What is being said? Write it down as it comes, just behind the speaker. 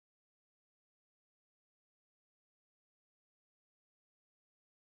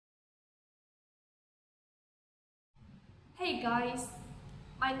Hey guys,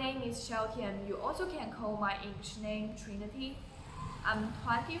 my name is Xiaotian. You also can call my English name Trinity. I'm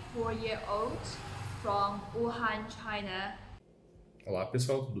 24 years old from Wuhan, China. Olá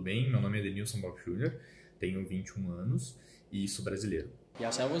pessoal, tudo bem? Meu nome é Denilson Schüler, tenho 21 anos e sou brasileiro.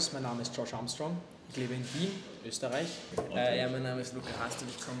 Ja, servus, mein Name ist Josh Armstrong. Ich lebe in Wien, Österreich. Mein Name ist Luca Hastel,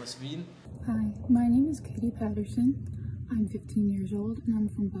 ich komme aus Wien. Hi, my name is Katie Patterson. I'm 15 years old and I'm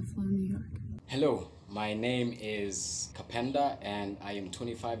from Buffalo, New York. Hello, my name is Kapenda and I am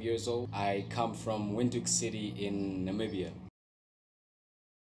 25 years old. I come from Windhoek City in Namibia.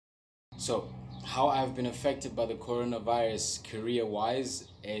 So, how I've been affected by the coronavirus career-wise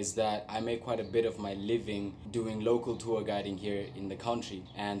is that I make quite a bit of my living doing local tour guiding here in the country.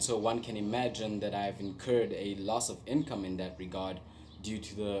 And so one can imagine that I've incurred a loss of income in that regard due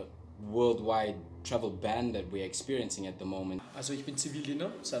to the worldwide travel ban that we're experiencing at the moment. Also ich bin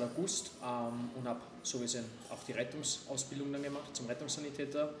Zivildiener seit August und habe so gesehen auch die Rettungsausbildung dann gemacht zum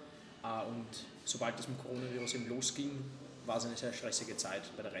Rettungssanitäter. Und sobald es mit dem Coronavirus eben losging, war es eine sehr stressige Zeit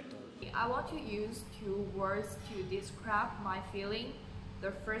bei der Rettung. I want to use two words to describe my feeling.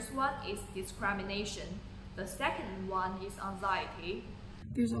 The first one is discrimination. The second one is anxiety.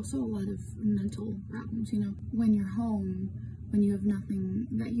 There's also a lot of mental problems, when you're home, when you have nothing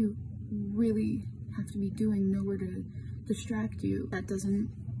that you really have to be doing, nowhere to distract you. That doesn't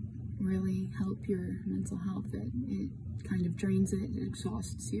really help your mental health. It kind of drains it, it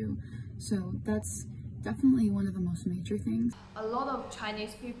exhausts you. So that's definitely one of the most major things. A lot of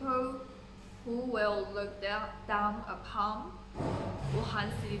Chinese people who will look down upon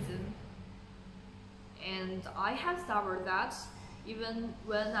Wuhan citizen. And I have suffered that. Even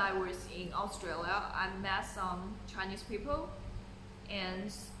when I was in Australia, I met some Chinese people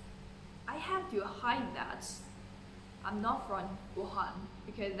and I have to hide that I'm not from Wuhan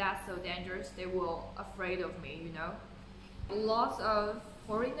because that's so dangerous. They were afraid of me, Lots of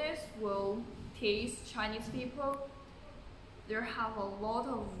foreigners will tease Chinese people. There have a lot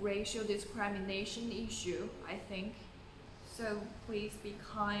of racial discrimination issue, I think. So please be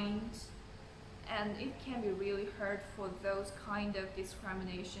kind. And it can be really hard for those kind of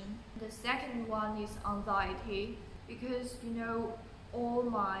discrimination. The second one is anxiety because all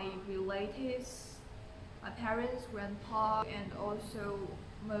my relatives, my parents, grandpa, and also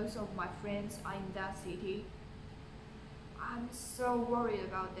most of my friends are in that city. I'm so worried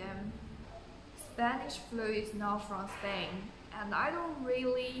about them. Spanish flu is not from Spain, and I don't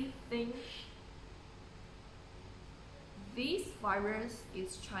really think this virus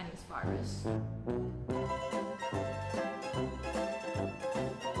is Chinese virus.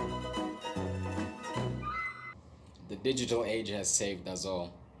 The digital age has saved us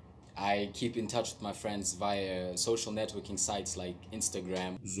all. I keep in touch with my friends via social networking sites like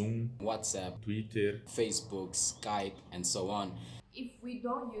Instagram, Zoom, WhatsApp, Twitter, Facebook, Skype, and so on. If we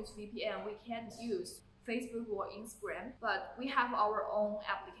don't use VPN, we can't use Facebook or Instagram, but we have our own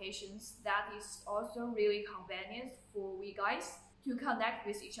applications that is also really convenient for we guys to connect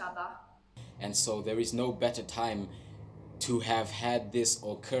with each other. And so there is no better time to have had this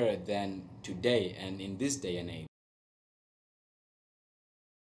occur than today and in this day and age.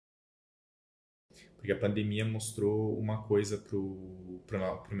 Porque a pandemia mostrou uma coisa pro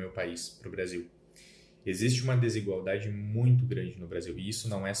meu país, pro Brasil. Existe uma desigualdade muito grande no Brasil, e isso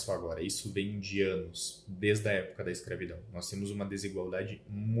não é só agora, isso vem de anos, desde a época da escravidão. Nós temos uma desigualdade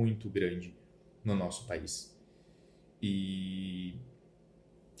muito grande no nosso país. E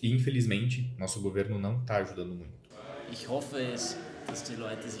infelizmente, nosso governo não está ajudando muito. Ich hoffe dass die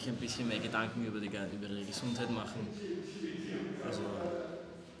Leute sich ein bisschen mehr Gedanken über ihre Gesundheit machen.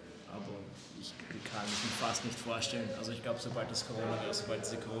 Aber ich kann es mir fast nicht vorstellen. Also ich glaube, sobald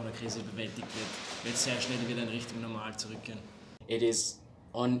diese Corona-Krise bewältigt wird es sehr schnell wieder in Richtung normal zurückgehen. It is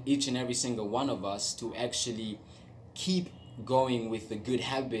on each and every single one of us to actually keep going with the good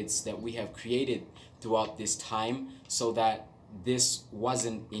habits that we have created throughout this time so that this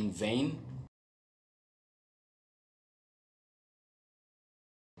wasn't in vain.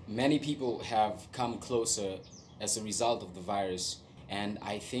 Many people have come closer as a result of the virus, and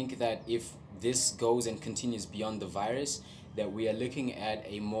I think that if this goes and continues beyond the virus, that we are looking at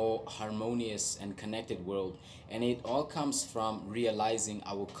a more harmonious and connected world, and it all comes from realizing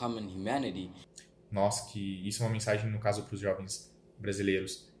our common humanity. Isso é uma mensagem no caso para os jovens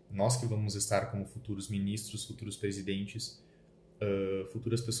brasileiros, nós que vamos estar como futuros ministros, futuros presidentes,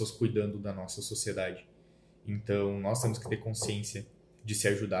 futuras pessoas cuidando da nossa sociedade. Então nós temos que ter consciência de se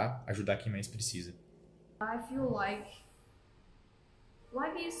ajudar quem mais precisa. I feel like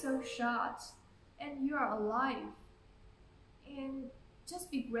life is so short and you are alive. And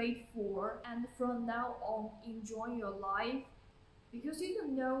just be grateful, and from now on enjoy your life, because you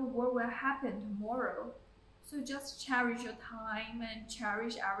don't know what will happen tomorrow. So just cherish your time and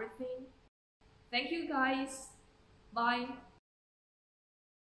cherish everything. Thank you guys. Bye.